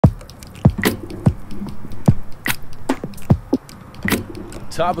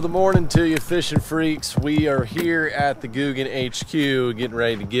Top of the morning to you, fishing freaks. We are here at the Googan HQ getting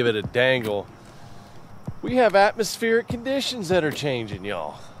ready to give it a dangle. We have atmospheric conditions that are changing,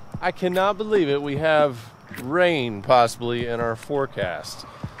 y'all. I cannot believe it. We have rain possibly in our forecast.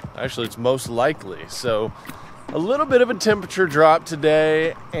 Actually, it's most likely. So a little bit of a temperature drop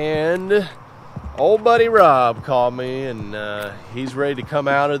today, and old buddy Rob called me, and he's ready to come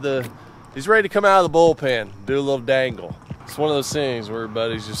out of the bullpen, do a little dangle. It's one of those things where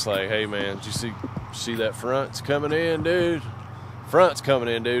everybody's just like, hey man, did you see that front's coming in, dude? Front's coming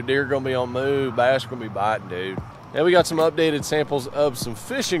in, dude. Deer gonna be on move, bass gonna be biting, dude. And we got some updated samples of some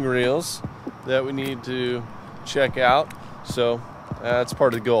fishing reels that we need to check out. So that's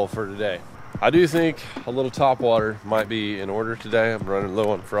part of the goal for today. I do think a little top water might be in order today. I'm running low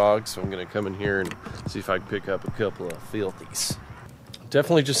on frogs, so I'm gonna come in here and see if I can pick up a couple of filthies.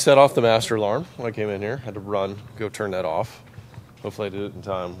 Definitely just set off the master alarm when I came in here. Had to run, go turn that off. Hopefully I did it in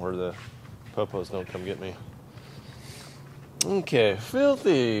time where the popos don't come get me. Okay,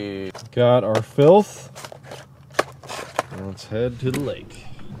 filthy. Got our filth. Let's head to the lake.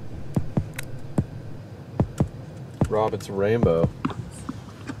 Rob, it's a rainbow.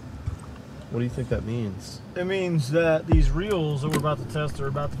 What do you think that means? It means that these reels that we're about to test are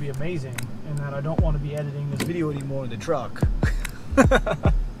about to be amazing, and that I don't want to be editing this video anymore in the truck.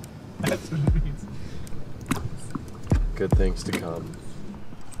 That's what it means. Good things to come.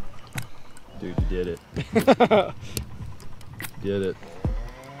 Dude, you did it. Did it.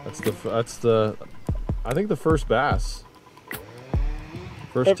 That's the I think the first bass.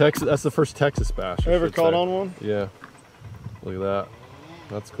 That's the first Texas bass. Ever caught on one? Yeah. Look at that.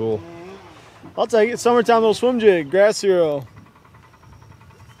 That's cool. I'll take it. Summertime little swim jig, grass hero.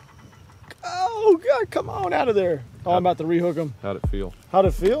 Oh God, come on out of there. Oh, I'm about to rehook him. How'd it feel? How'd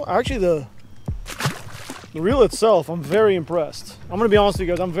it feel? Actually, the reel itself, I'm very impressed. I'm gonna be honest with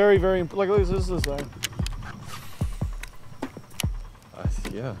you guys. I'm very, very like. Look at this thing.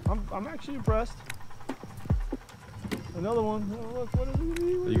 Yeah. I'm actually impressed. Another one. Oh, look, what is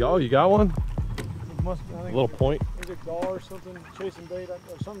it? You got one? It must be, I think a little point. Maybe a gar or something, chasing bait, or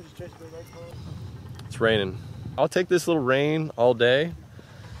something just chasing bait. It's raining. I'll take this little rain all day,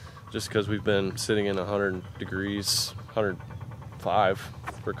 just because we've been sitting in 100 degrees, 105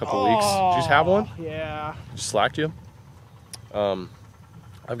 for a couple of weeks. Did you just have one? Yeah. Just slacked you?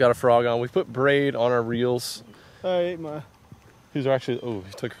 I've got a frog on. We put braid on our reels. I ate my... These are actually, oh,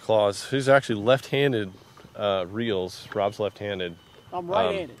 he took a claws. These are actually left-handed reels. Rob's left-handed. I'm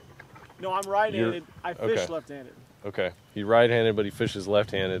right-handed. No, I'm right-handed. I fish left-handed. Okay. He's right-handed, but he fishes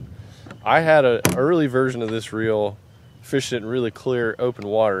left-handed. I had an early version of this reel, fished it in really clear open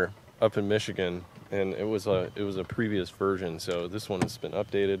water up in Michigan, and it was a previous version, so this one has been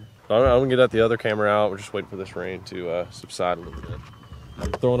updated. I'm gonna get the other camera out. We're just waiting for this rain to subside a little bit.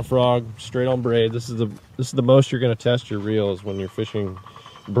 I'm throwing a frog straight on braid. This is the most you're gonna test your reels when you're fishing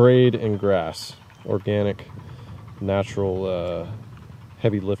braid and grass, organic, natural,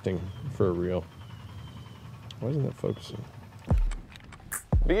 heavy lifting for a reel. Why isn't that focusing?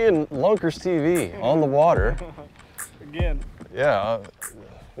 Being Lunkers TV on the water. Again. Yeah.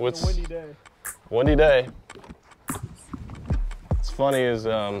 It's a windy day. Windy day. What's funny is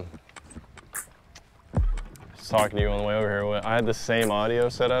I was talking to you on the way over here. I had the same audio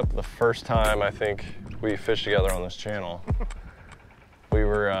set up the first time I think we fished together on this channel. We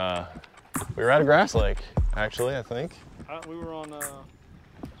were at a grass lake, actually, I think. We were on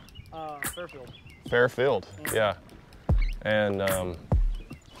Fairfield. Fairfield, yeah. And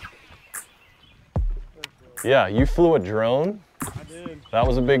yeah, you flew a drone. I did. That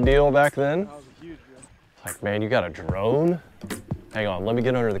was a big deal back then. That was a huge deal. Like, man, you got a drone? Hang on, let me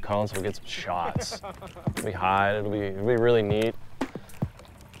get under the console, get some shots. It'll be high, it'll be really neat.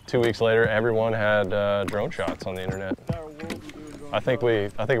 2 weeks later, everyone had drone shots on the internet. I think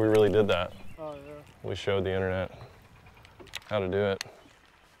we really did that. Oh yeah. We showed the internet how to do it.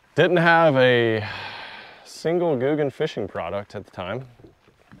 Didn't have a single Googan fishing product at the time.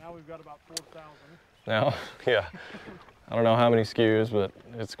 Now we've got about 4,000. Now, yeah. I don't know how many SKUs, but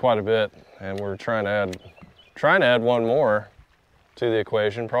it's quite a bit, and we're trying to add one more to the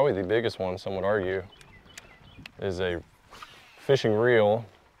equation. Probably the biggest one, some would argue, is a fishing reel.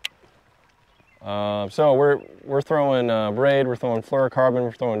 So we're throwing braid, we're throwing fluorocarbon,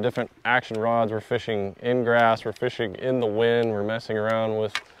 we're throwing different action rods, we're fishing in grass, we're fishing in the wind, we're messing around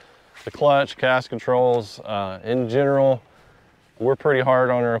with the clutch, cast controls. In general, we're pretty hard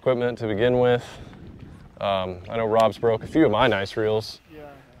on our equipment to begin with. I know Rob's broke a few of my nice reels.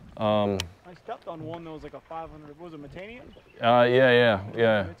 Yeah. I stepped on one that was like a 500. Was it Metanian?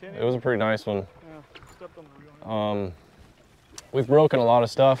 Yeah. It was a pretty nice one. Yeah, stepped on the reel. we've broken a lot of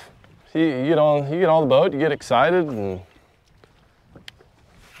stuff. You get on the boat, you get excited, and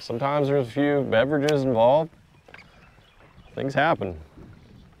sometimes there's a few beverages involved. Things happen,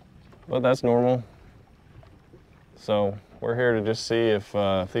 but that's normal. So we're here to just see if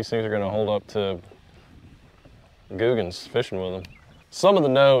these things are going to hold up to Googans fishing with them. Some of the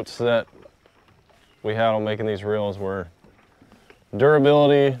notes that we had on making these reels were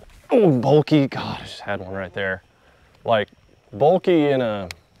durability, bulky. God, I just had one right there. Like bulky in a,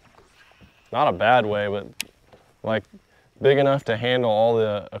 not a bad way, but like big enough to handle all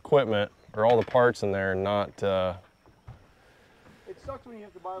the equipment or all the parts in there and not... It sucks when you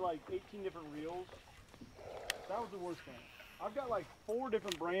have to buy like 18 different reels. That was the worst thing. I've got like 4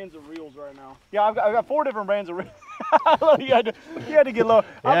 different brands of reels right now. Yeah, I've got 4 different brands of reels. you had to get low.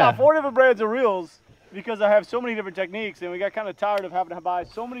 I've got 4 different brands of reels because I have so many different techniques, and we got kind of tired of having to buy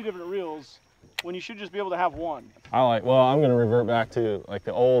so many different reels when you should just be able to have one. Well, I'm going to revert back to like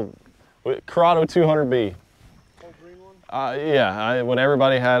the old Corrado 200B. Old green one? Yeah, when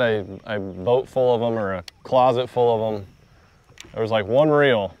everybody had a boat full of them or a closet full of them, there was like one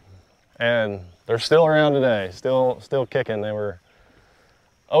reel, and they're still around today, still kicking. They were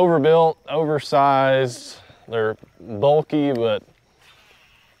overbuilt, oversized. They're bulky, but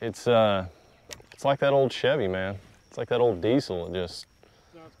it's like that old Chevy, man. It's like that old diesel. It just...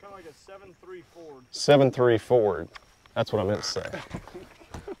 No, it's kind of like a 7.3 Ford. 7.3 Ford. That's what I meant to say.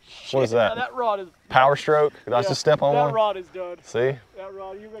 What is that? Yeah, that rod is... Power stroke? Did I just step on one? That rod is done. See? That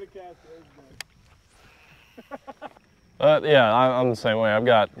rod, you better cast it. But yeah, I'm the same way. I've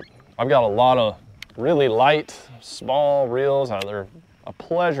got a lot of really light, small reels. They're a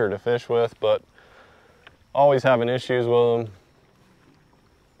pleasure to fish with, but always having issues with them.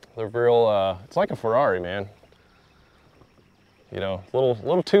 They're real, it's like a Ferrari, man. You know,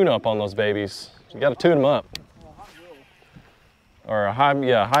 little tune-up on those babies. You got to tune them up. Or a high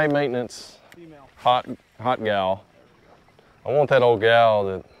maintenance, female. hot gal. I want that old gal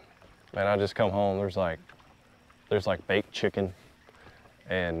that, man, I just come home, there's like baked chicken,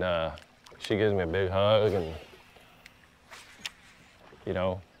 and she gives me a big hug, and you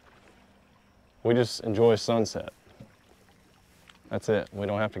know, we just enjoy sunset. That's it. We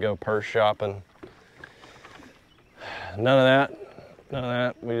don't have to go purse shopping. None of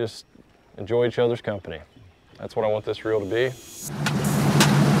that. We just enjoy each other's company. That's what I want this reel to be.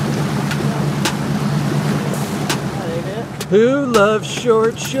 Who loves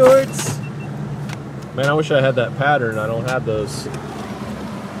short shorts? Man, I wish I had that pattern. I don't have those.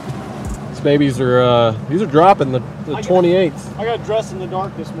 These babies are these are dropping the 28th. I got dressed in the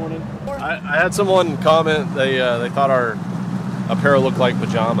dark this morning. I had someone comment they thought our apparel looked like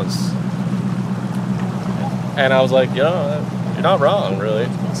pajamas, and I was like, you know, you're not wrong, really.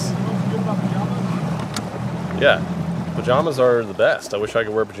 Yeah, pajamas are the best. I wish I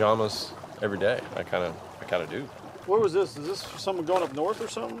could wear pajamas every day. I kind of do. Where was this? Is this someone going up north or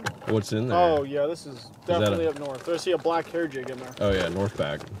something? What's in there? Oh yeah, this is definitely up north. I see a black hair jig in there. Oh yeah, North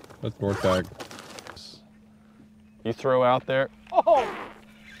Bag. That's North Bag. You throw out there. Oh!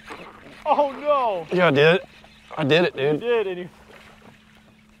 Oh no! Yeah, I did it. I did it, dude. You did, and you...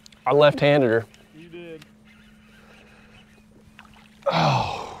 I left-handed her. You did.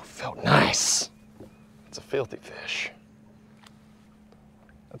 Oh, felt nice. It's a filthy fish.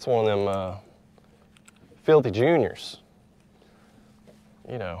 That's one of them filthy juniors.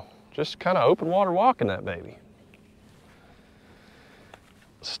 You know, just kind of open water walking that baby.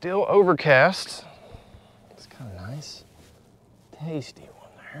 Still overcast. It's kind of nice. Tasty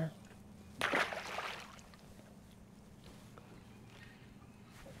one there.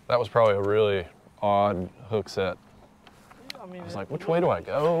 That was probably a really odd hook set. I mean, I was like, which way do I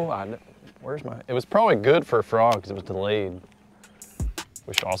go? Where's my... It was probably good for a frog because it was delayed.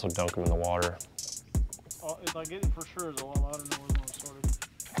 We should also dunk them in the water. It's like it for sure is a lot louder than when I started.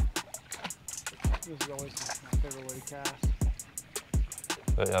 This is always my favorite way to cast.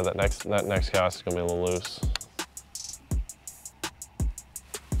 But yeah, that next cast is gonna be a little loose.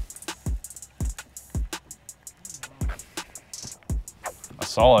 I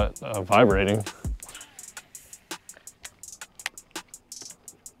saw it vibrating.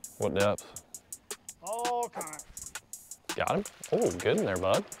 What depth? All kinds. Got him? Oh, good in there,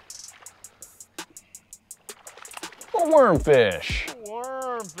 bud. A wormfish.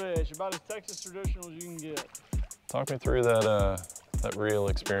 Wormfish, about as Texas traditional as you can get. Talk me through that that reel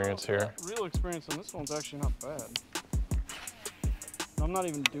experience here. Reel experience on this one's actually not bad. I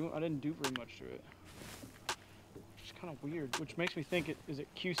didn't do very much to it. It's kind of weird, which makes me think is it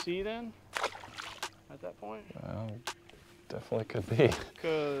QC then? At that point? Definitely could be.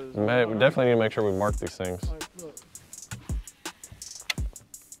 Because We definitely need to make sure we mark these things. Like, look.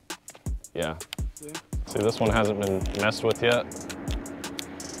 Yeah. See? See, this one hasn't been messed with yet.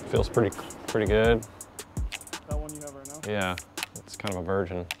 Feels pretty good. That one you have right now? Yeah, it's kind of a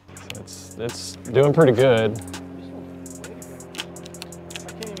virgin. It's doing pretty good. This one's way to go.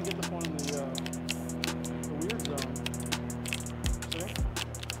 I can't even get this one in the weird zone. See?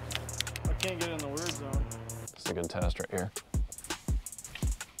 I can't get it in the weird zone. It's a good test right here.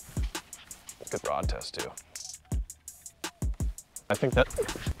 Good rod test too. I think that...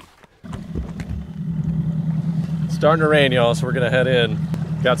 It's starting to rain, y'all, so we're gonna head in.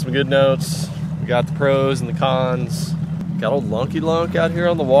 Got some good notes. We got the pros and the cons. Got old Lunky Lunk out here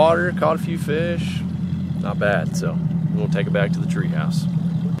on the water. Caught a few fish. Not bad, so we'll take it back to the treehouse.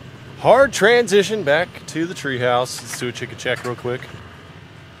 Hard transition back to the treehouse. Let's do a chicken check real quick.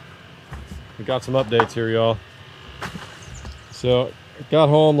 We got some updates here, y'all. So I got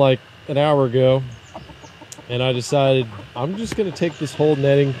home like an hour ago, and I decided I'm just gonna take this whole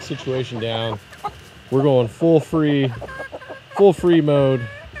netting situation down. We're going full free mode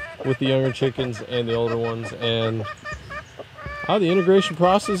with the younger chickens and the older ones, and the integration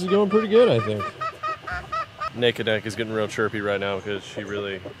process is going pretty good, I think. Naked Neck is getting real chirpy right now because she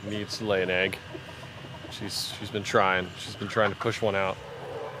really needs to lay an egg. She's been trying. She's been trying to push one out.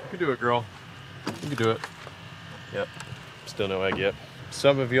 You can do it, girl. You can do it. Yep. Still no egg yet.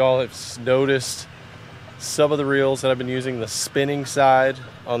 Some of y'all have noticed some of the reels that I've been using on the spinning side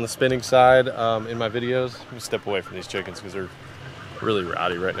in my videos. I'm gonna step away from these chickens because they're really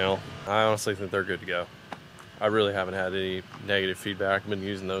rowdy right now. I honestly think they're good to go. I really haven't had any negative feedback. I've been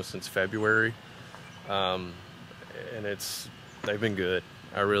using those since February, and they've been good.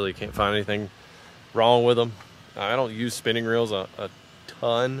 I really can't find anything wrong with them. I don't use spinning reels a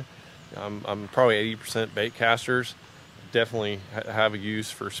ton. I'm probably 80% Baitcasters. Definitely have a use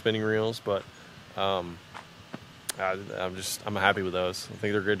for spinning reels, but I'm happy with those. I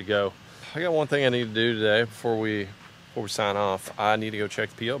think they're good to go. I got one thing I need to do today before we sign off. I need to go check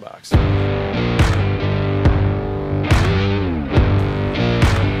the P.O. box. Well,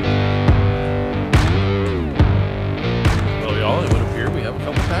 y'all, it would appear we have a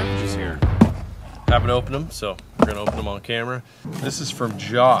couple packages here. Haven't opened them, so we're gonna open them on camera. This is from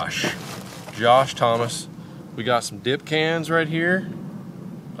Josh Thomas. We got some dip cans right here.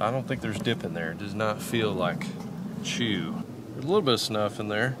 I don't think there's dip in there. It does not feel like chew. There's a little bit of snuff in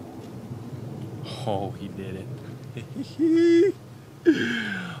there. Oh, he did it.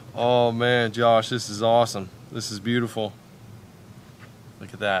 Oh man, Josh, this is awesome. This is beautiful.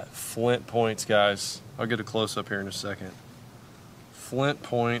 Look at that. Flint points, guys. I'll get a close up here in a second. Flint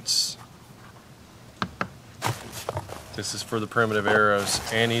points. This is for the primitive arrows.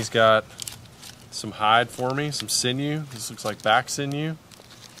 And he's got some hide for me, some sinew. This looks like back sinew.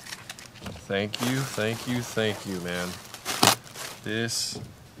 Thank you, man. This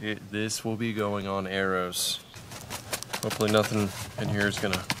will be going on arrows. Hopefully nothing in here is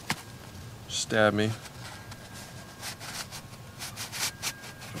gonna stab me.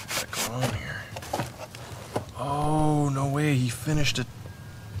 What's going on here? Oh, no way, he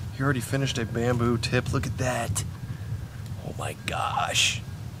already finished a bamboo tip. Look at that. Oh my gosh.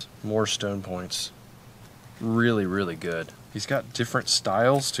 More stone points. Really, really good. He's got different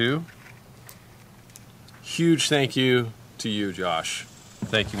styles too. Huge thank you to you, Josh.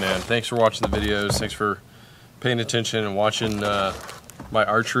 Thank you, man. Thanks for watching the videos. Thanks for paying attention and watching my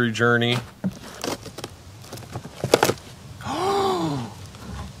archery journey. Oh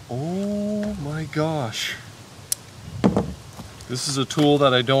my gosh. This is a tool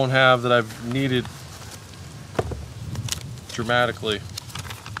that I don't have that I've needed dramatically.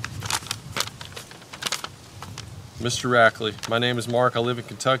 Mr. Rackley, my name is Mark. I live in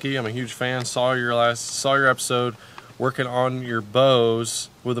Kentucky. I'm a huge fan. Saw your episode working on your bows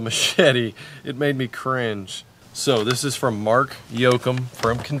with a machete. It made me cringe. So this is from Mark Yoakum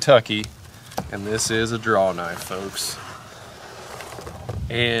from Kentucky, and this is a draw knife, folks.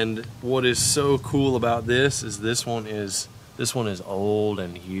 And what is so cool about this is this one is old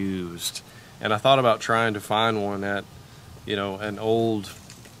and used. And I thought about trying to find one at, you know, an old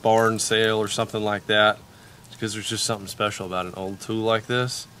barn sale or something like that, because there's just something special about an old tool like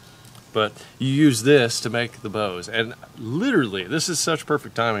this. But you use this to make the bows, and literally this is such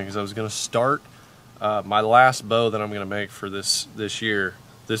perfect timing because I was going to start my last bow that I'm going to make for this year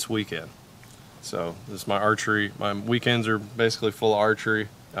this weekend. So this is my archery. My weekends are basically full of archery.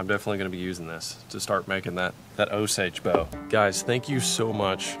 I'm definitely going to be using this to start making that Osage bow. Guys, thank you so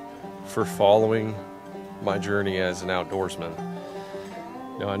much for following my journey as an outdoorsman.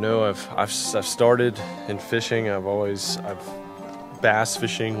 Now, I know I've started in fishing. Bass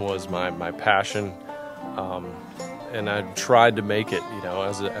fishing was my passion, I've tried to make it, you know,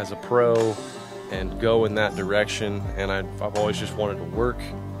 as a pro and go in that direction. And I've always just wanted to work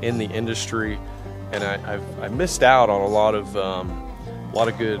in the industry, and I missed out on a lot of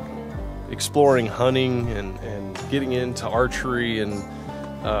good exploring hunting and getting into archery and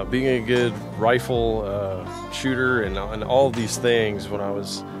being a good rifle shooter and all of these things when I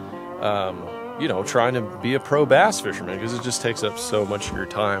was you know, trying to be a pro bass fisherman, because it just takes up so much of your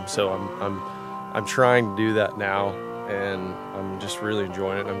time. So I'm trying to do that now, and I'm just really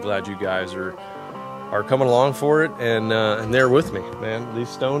enjoying it. I'm glad you guys are coming along for it, and they're with me, man. These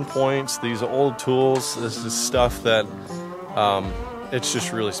stone points, these old tools, this is stuff that it's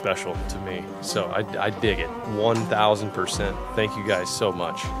just really special to me. So I dig it 1000%. Thank you guys so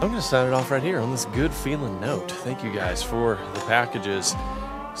much. I'm gonna sign it off right here on this good feeling note. Thank you guys for the packages.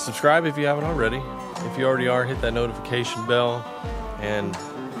 Subscribe if you haven't already. If you already are, hit that notification bell and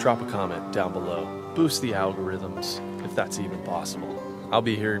drop a comment down below. Boost the algorithms if that's even possible. I'll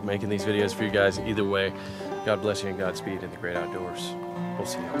be here making these videos for you guys either way. God bless you and Godspeed in the great outdoors. We'll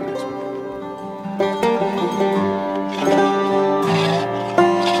see you on the next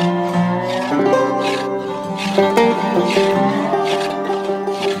one.